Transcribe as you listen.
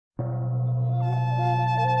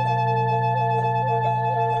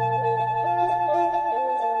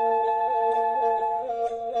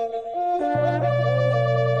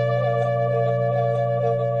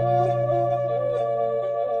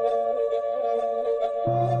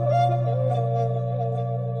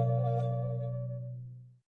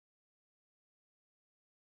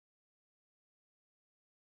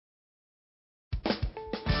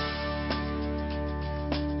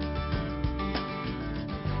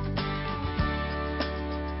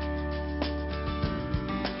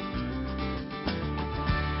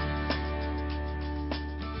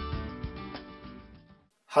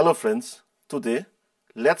Hello friends, today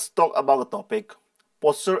let's talk about the topic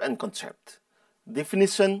posture and concept.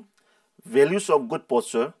 Definition, values of good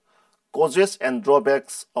posture, causes and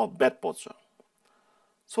drawbacks of bad posture.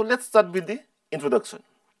 So let's start with the introduction.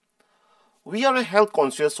 We are a health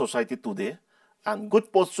conscious society today and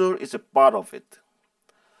good posture is a part of it.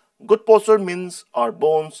 Good posture means our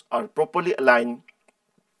bones are properly aligned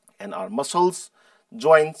and our muscles,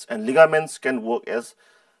 joints and ligaments can work as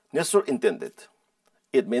nature intended.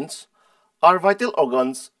 It means our vital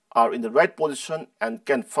organs are in the right position and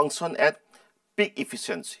can function at peak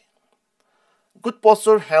efficiency. Good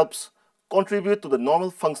posture helps contribute to the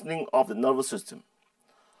normal functioning of the nervous system.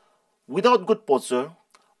 Without good posture,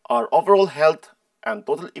 our overall health and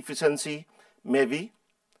total efficiency may be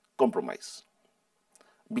compromised.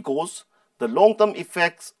 Because the long-term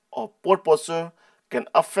effects of poor posture can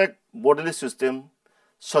affect bodily systems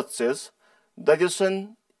such as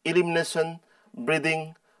digestion, elimination,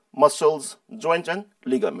 breathing, muscles, joints and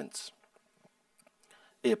ligaments.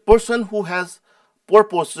 A person who has poor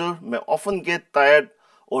posture may often get tired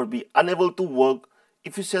or be unable to work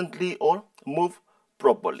efficiently or move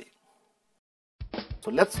properly.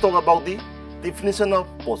 So let's talk about the definition of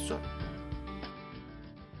posture.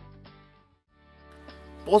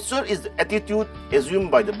 Posture is the attitude assumed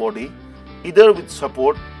by the body either with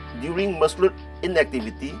support during muscular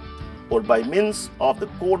inactivity or by means of the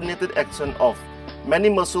coordinated action of many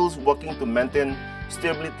muscles working to maintain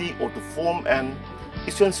stability or to form an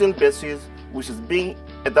essential basis which is being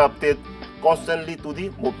adapted constantly to the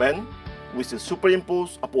movement which is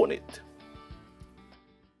superimposed upon it.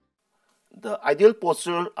 The ideal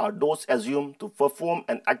posture are those assumed to perform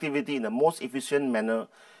an activity in the most efficient manner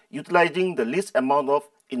utilizing the least amount of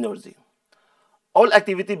energy. All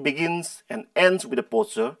activity begins and ends with a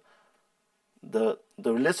posture. The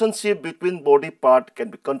relationship between body part can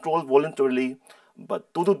be controlled voluntarily,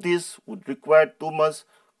 but to do this would require too much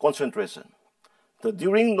concentration.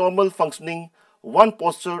 During normal functioning, one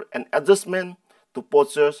posture and adjustment to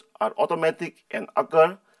postures are automatic and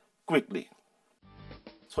occur quickly.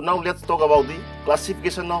 So now let's talk about the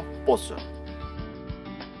classification of posture.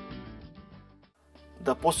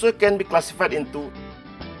 The posture can be classified into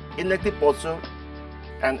inactive posture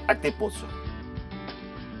and active posture.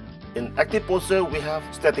 In active posture, we have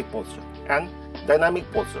static posture and dynamic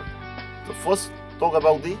posture. So first, talk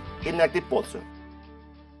about the inactive posture.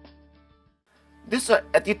 These are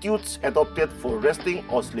attitudes adopted for resting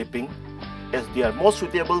or sleeping as they are most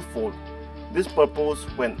suitable for this purpose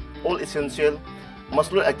when all essential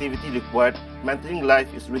muscular activity required maintaining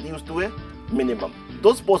life is reduced to a minimum.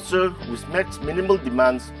 Those postures which makes minimal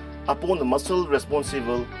demands upon the muscle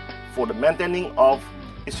responsible for the maintaining of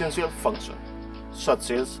essential function,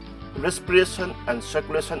 such as respiration and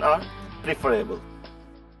circulation are preferable.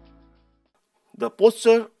 The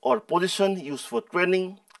posture or position used for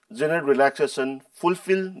training, general relaxation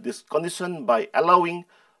fulfill this condition by allowing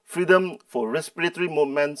freedom for respiratory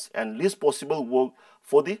movements and least possible work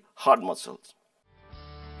for the heart muscles.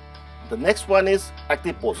 The next one is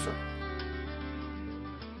active posture.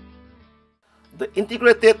 The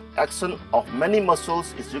integrated action of many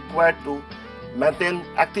muscles is required to maintain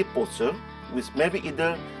active posture, which may be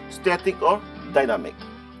either static or dynamic.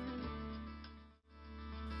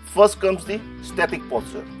 First comes the static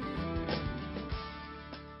posture.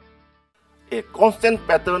 A constant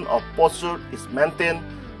pattern of posture is maintained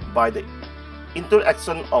by the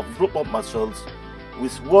interaction of group of muscles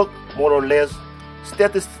which work more or less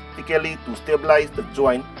statistically to stabilize the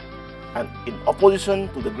joint and in opposition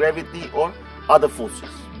to the gravity or other forces.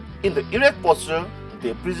 In the erect posture,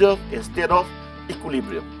 they preserve a state of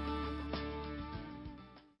equilibrium.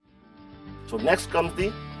 So next comes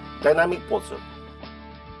the dynamic posture.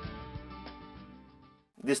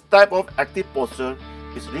 This type of active posture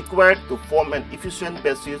is required to form an efficient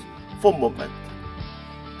basis for movement.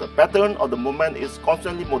 The pattern of the movement is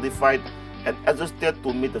constantly modified and adjusted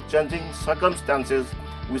to meet the changing circumstances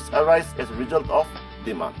which arise as a result of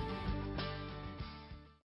demand.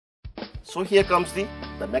 So here comes the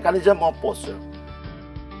mechanism of posture.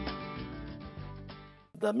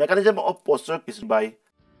 The mechanism of posture is by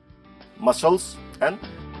muscles and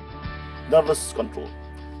nervous control.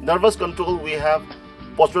 Nervous control, we have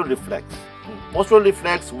postural reflex. In postural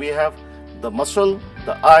reflex, we have the muscle,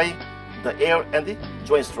 the eye, the ear and the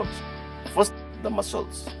joint structure. First, the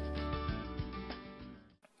muscles.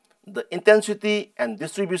 The intensity and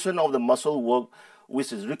distribution of the muscle work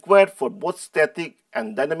which is required for both static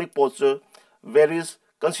and dynamic posture varies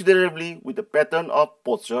considerably with the pattern of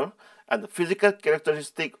posture and the physical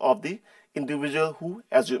characteristic of the individual who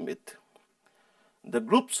assume it. The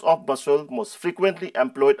groups of muscle most frequently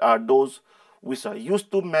employed are those which are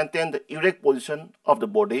used to maintain the erect position of the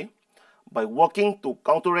body by working to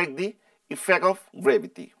counteract the effect of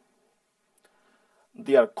gravity.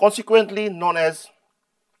 They are consequently known as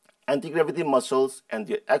anti-gravity muscles, and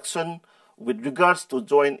their action with regards to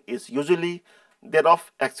joint is usually that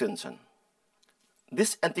of extension.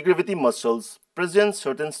 These anti-gravity muscles present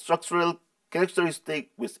certain structural characteristics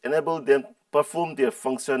which enable them to perform their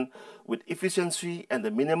function with efficiency and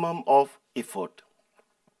the minimum of effort.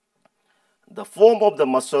 The form of the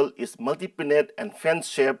muscle is multipinnate and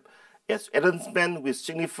fan-shaped as arrangement which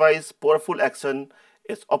signifies powerful action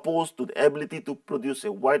as opposed to the ability to produce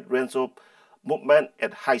a wide range of movement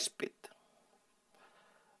at high speed.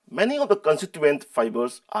 Many of the constituent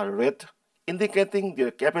fibers are red, indicating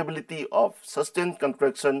their capability of sustained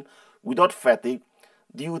contraction without fatigue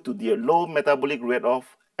due to their low metabolic rate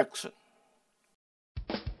of action.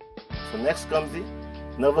 So next comes the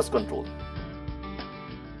nervous control.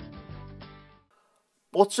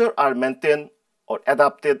 Posture are maintained or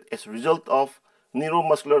adapted as a result of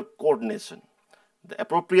neuromuscular coordination, the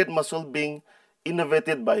appropriate muscle being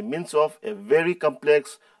innervated by means of a very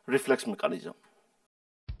complex reflex mechanism.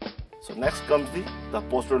 So next comes the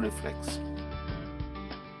postural reflex.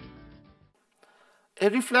 A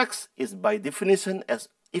reflex is by definition an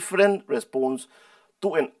efferent response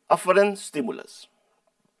to an afferent stimulus.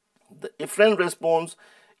 The efferent response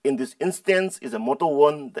in this instance is a motor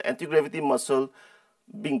one, the anti-gravity muscle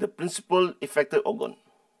being the principal effector organ.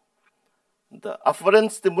 The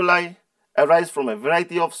afferent stimuli arise from a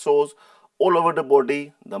variety of sources all over the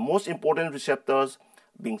body, the most important receptors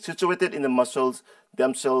being situated in the muscles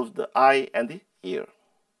themselves, the eye and the ear.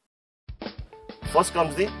 First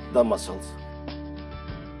comes the muscles.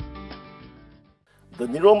 The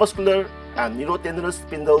neuromuscular and neurotendinous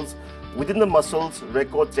spindles within the muscles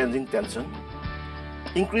record changing tension.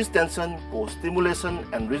 Increased tension causes stimulation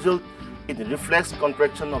and result in the reflex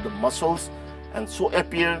contraction of the muscles and so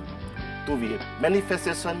appear to be a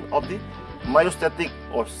manifestation of the myostatic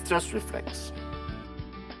or stress reflex.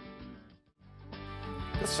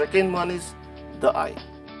 The second one is the eye.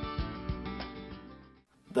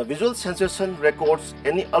 The visual sensation records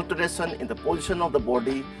any alteration in the position of the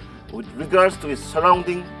body with regards to its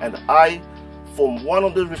surrounding, and the eye form one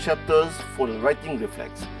of the receptors for the righting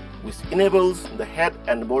reflex, which enables the head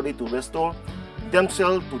and body to restore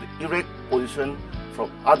themselves to the erect position from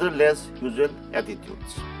other less usual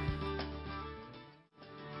attitudes.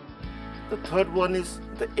 The third one is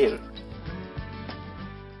the ear.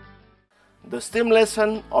 The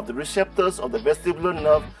stimulation of the receptors of the vestibular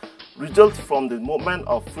nerve results from the movement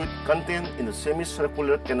of fluid contained in the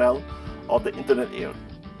semicircular canal of the internal ear.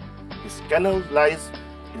 This canal lies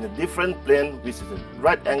in a different plane which is a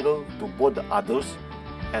right angle to both the others,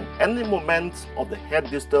 and any movements of the head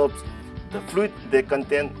disturbs the fluid they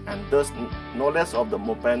contain and thus knowledge of the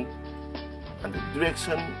movement and the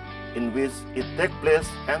direction in which it takes place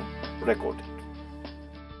and recorded.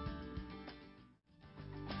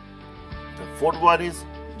 The fourth one is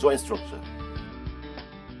joint structure.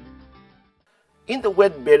 In the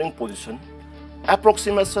weight-bearing position,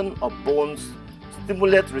 approximation of bones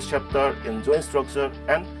stimulate receptor in joint structure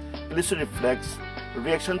and elicit reflex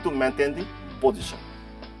reaction to maintain the position.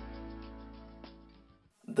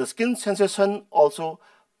 The skin sensation also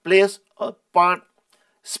plays a part,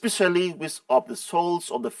 especially with of the soles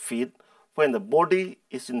of the feet when the body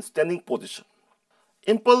is in standing position.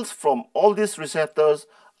 Impulse from all these receptors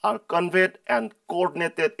are conveyed and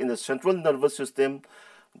coordinated in the central nervous system,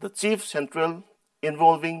 the chief central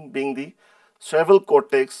involving being the cerebral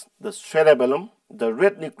cortex, the cerebellum, the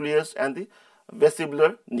red nucleus and the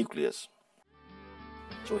vestibular nucleus.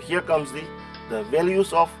 So here comes the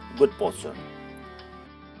values of good posture.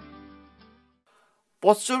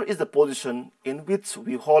 Posture is the position in which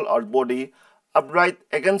we hold our body upright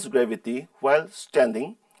against gravity while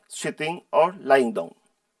standing, sitting or lying down.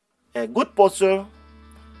 A good posture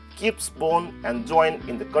keeps bone and joint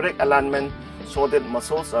in the correct alignment so that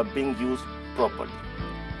muscles are being used properly.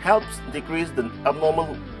 Helps decrease the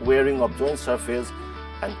abnormal wearing of joint surface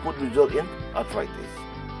and could result in arthritis.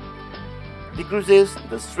 Decreases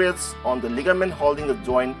the stress on the ligament holding the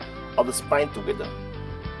joint of the spine together.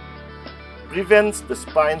 Prevents the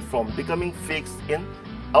spine from becoming fixed in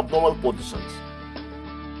abnormal positions.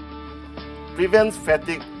 Prevents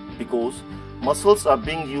fatigue because muscles are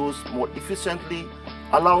being used more efficiently,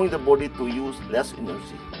 allowing the body to use less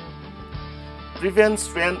energy. Prevents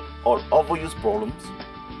strain or overuse problems.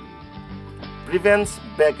 Prevents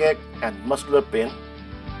backache and muscular pain,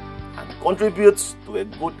 and contributes to a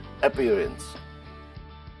good appearance.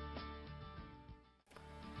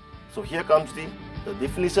 So here comes the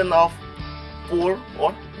definition of poor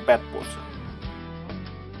or bad posture.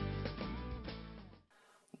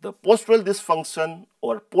 The postural dysfunction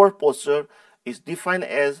or poor posture is defined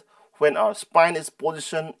as when our spine is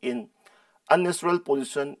positioned in unnatural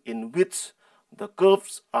position in which the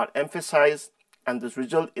curves are emphasized and this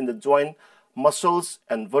result in the joint, muscles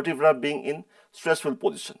and vertebra being in stressful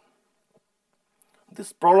position.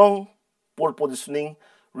 This prolonged poor positioning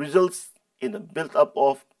results in the build-up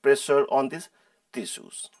of pressure on these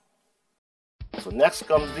tissues. So next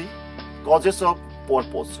comes the causes of poor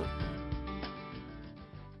posture.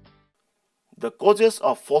 The causes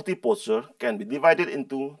of faulty posture can be divided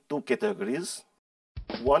into two categories.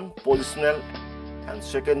 One positional and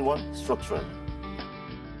second one structural.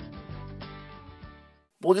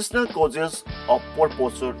 Positional causes of poor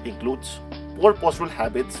posture includes poor postural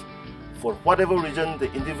habits. For whatever reason,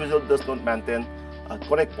 the individual does not maintain a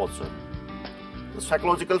correct posture. The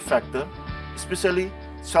psychological factor, especially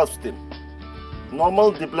self-esteem,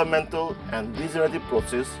 normal developmental and degenerative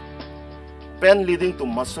process, pain leading to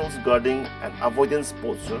muscles guarding and avoidance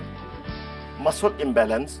posture, muscle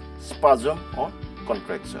imbalance, spasm or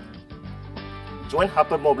contraction, joint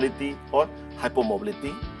hypermobility or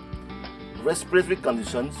hypomobility, respiratory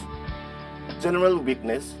conditions, general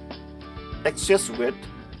weakness, excess weight,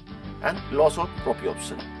 and loss of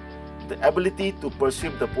proprioception, the ability to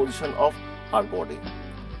perceive the position of our body,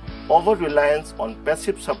 over-reliance on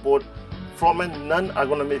passive support from a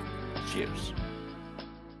non-ergonomic chairs.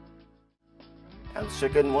 And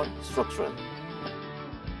second one, structural.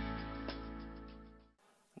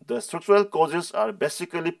 The structural causes are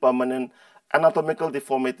basically permanent anatomical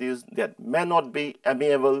deformities that may not be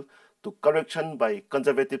amenable to correction by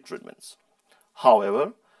conservative treatments.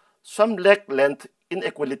 However, some leg length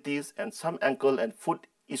inequalities and some ankle and foot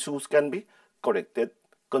issues can be corrected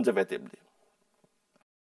conservatively.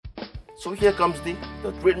 So here comes the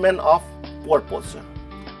treatment of poor posture.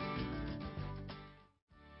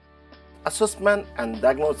 Assessment and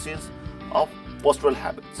diagnosis of postural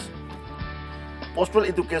habits. Postural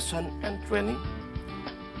education and training.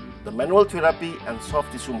 The manual therapy and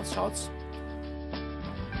soft tissue massage.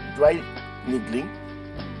 Dry needling.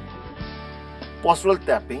 Postural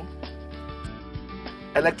tapping.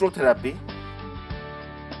 Electrotherapy.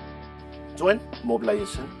 Joint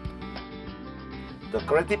mobilization. The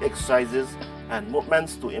corrective exercises and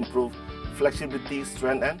movements to improve flexibility,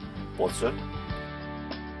 strength and posture.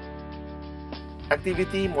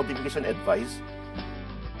 Activity modification advice.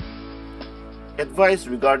 Advice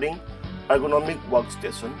regarding ergonomic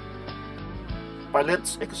workstation.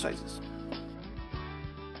 Pilates exercises.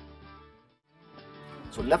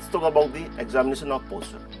 So let's talk about the examination of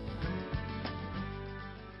posture.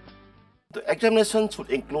 The examination should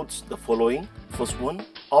include the following. First one,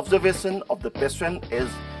 observation of the patient as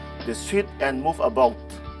they sit and move about.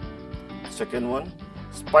 Second one,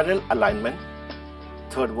 spinal alignment.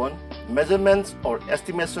 Third one, measurements or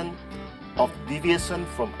estimation of deviation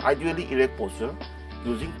from ideally erect posture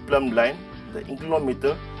using plumb line, the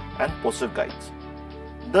inclinometer and posture guides,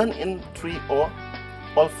 done in 3 or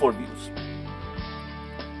all 4 views.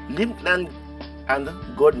 Limb length and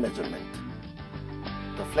girth measurement.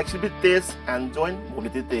 The flexibility test and joint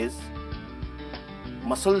mobility test,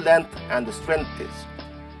 muscle length and the strength test.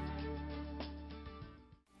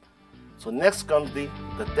 So next comes the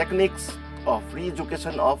techniques of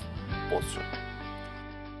re-education of posture.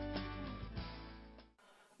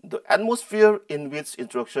 The atmosphere in which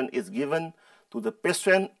instruction is given to the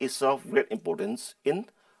patient is of great importance in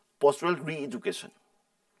postural re-education.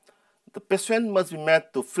 The patient must be made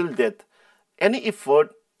to feel that any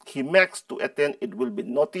effort he makes to attain it will be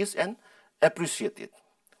noticed and appreciated,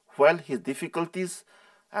 while his difficulties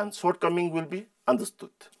and shortcomings will be understood.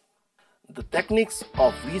 The techniques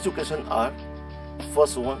of re-education are: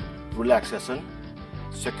 first one, relaxation;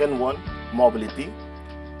 second one, mobility;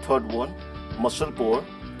 third one, muscle power;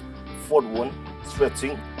 fourth one,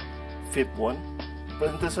 stretching; fifth one,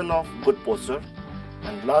 presentation of good posture;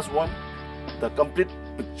 and last one, the complete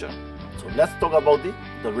picture. So let's talk about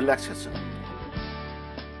the relaxation.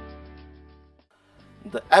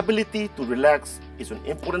 The ability to relax is an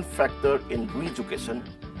important factor in re-education,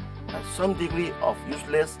 as some degree of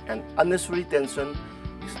useless and unnecessary tension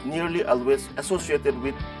is nearly always associated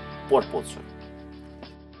with poor posture.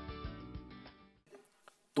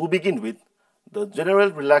 To begin with, the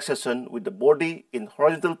general relaxation with the body in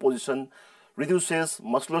horizontal position reduces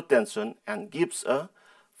muscular tension and gives a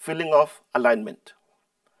feeling of alignment.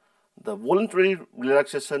 The voluntary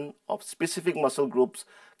relaxation of specific muscle groups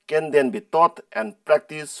can then be taught and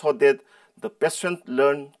practiced so that the patient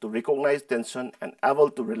learn to recognize tension and able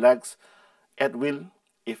to relax at will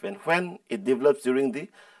if and when it develops during the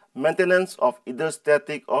maintenance of either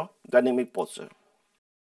static or dynamic posture.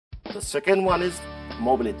 The second one is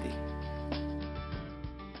mobility.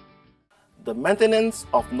 The maintenance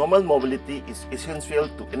of normal mobility is essential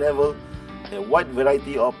to enable a wide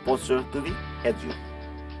variety of posture to be achieved.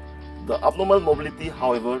 The abnormal mobility,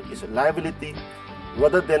 however, is a liability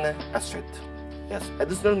rather than an asset, as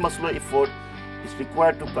additional muscular effort is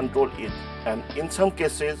required to control it, and in some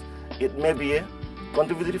cases, it may be a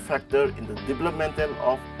contributory factor in the development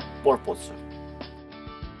of poor posture.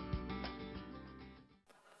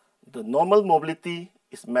 The normal mobility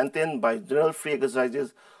is maintained by general free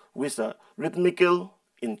exercises which are rhythmical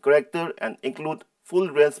in character and include full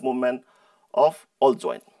range movement of all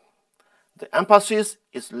joints. The emphasis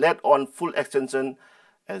is laid on full extension,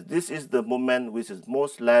 as this is the movement which is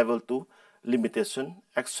most liable to limitation,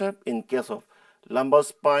 except in case of lumbar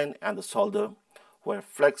spine and the shoulder, where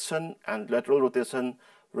flexion and lateral rotation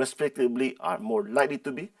respectively are more likely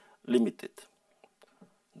to be limited.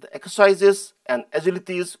 The exercises and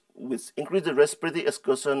agilities which increase the respiratory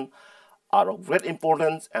excursion are of great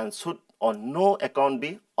importance and should on no account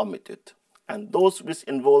be omitted, and those which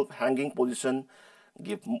involve hanging position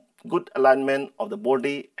give good alignment of the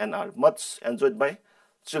body and are much enjoyed by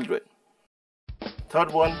children.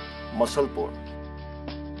 Third one, muscle pull.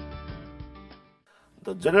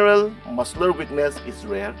 The general muscular weakness is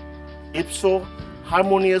rare. If so,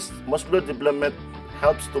 harmonious muscular development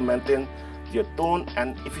helps to maintain their tone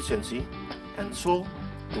and efficiency, and so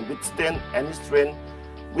to withstand any strain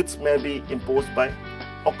which may be imposed by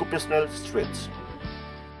occupational stress.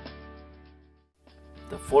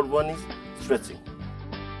 The fourth one is stretching.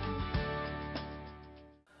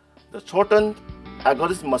 The shortened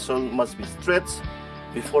agonist muscle must be stretched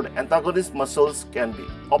before the antagonist muscles can be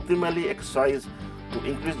optimally exercised to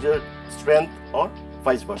increase their strength or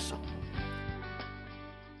vice versa.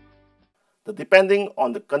 Depending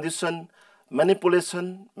on the condition,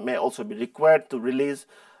 manipulation may also be required to release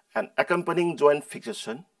an accompanying joint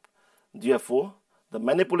fixation. Therefore, the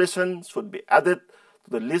manipulation should be added to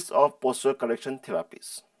the list of posture correction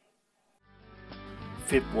therapies.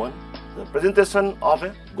 Fifth one, the presentation of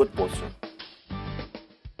a good posture.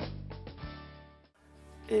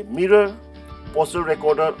 A mirror, posture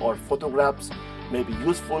recorder or photographs may be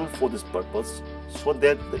useful for this purpose, so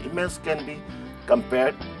that the image can be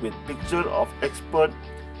compared with pictures of experts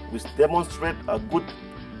which demonstrate a good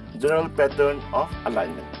general pattern of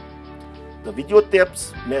alignment. The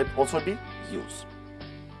videotapes may also be used.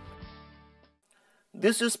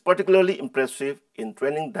 This is particularly impressive in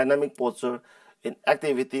training dynamic posture in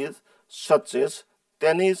activities such as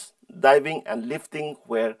tennis, diving, and lifting,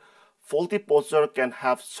 where faulty posture can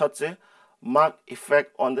have such a marked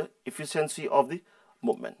effect on the efficiency of the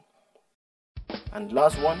movement. And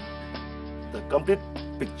last one, the complete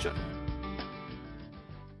picture.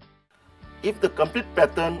 If the complete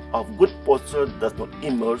pattern of good posture does not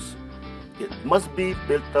emerge, it must be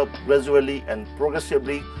built up gradually and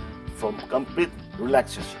progressively from complete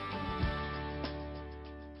relaxation.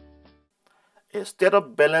 A state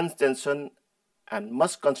of balanced tension and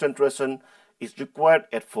much concentration is required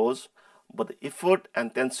at first, but the effort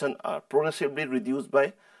and tension are progressively reduced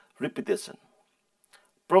by repetition.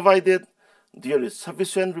 Provided there is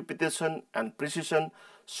sufficient repetition and precision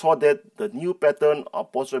so that the new pattern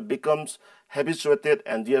of posture becomes habituated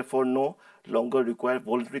and therefore no longer require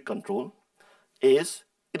voluntary control, as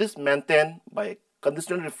it is maintained by a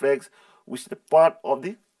conditional reflex which is a part of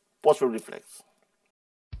the postural reflex.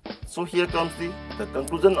 So here comes the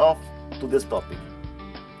conclusion of today's topic.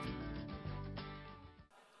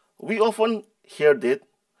 We often hear that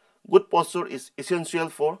good posture is essential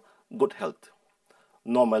for good health.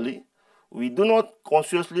 Normally, we do not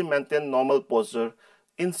consciously maintain normal posture.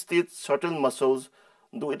 Instead, certain muscles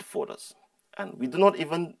do it for us, and we do not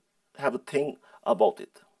even have to think about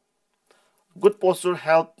it. Good posture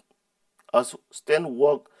helps us stand,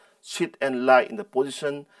 walk, sit, and lie in the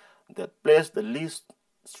position that place the least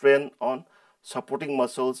strain on supporting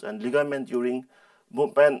muscles and ligaments during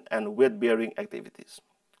movement and weight-bearing activities.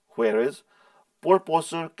 Whereas, poor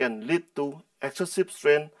posture can lead to excessive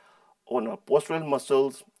strain on our postural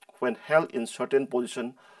muscles when held in certain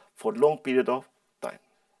position for long period of